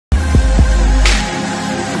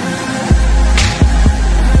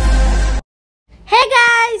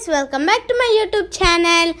guys, welcome back to my YouTube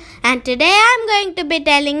channel, and today I am going to be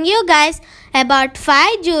telling you guys about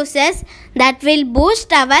 5 juices that will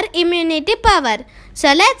boost our immunity power.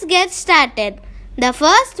 So let's get started. The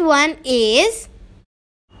first one is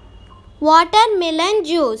watermelon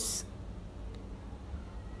juice.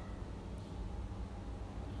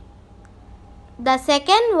 The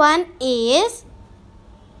second one is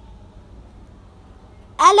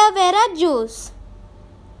aloe vera juice.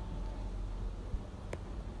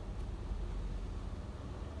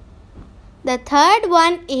 The third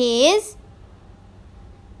one is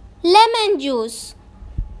lemon juice.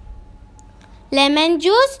 Lemon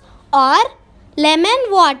juice or lemon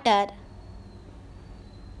water.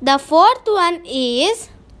 The fourth one is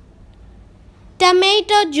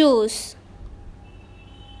tomato juice.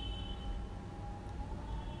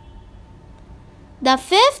 The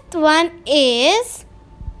fifth one is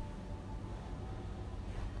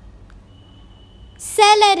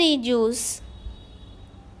celery juice.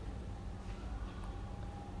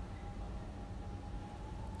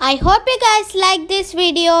 I hope you guys like this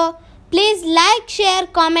video. Please like, share,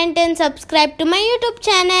 comment and subscribe to my YouTube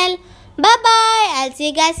channel. Bye bye. I'll see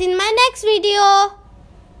you guys in my next video.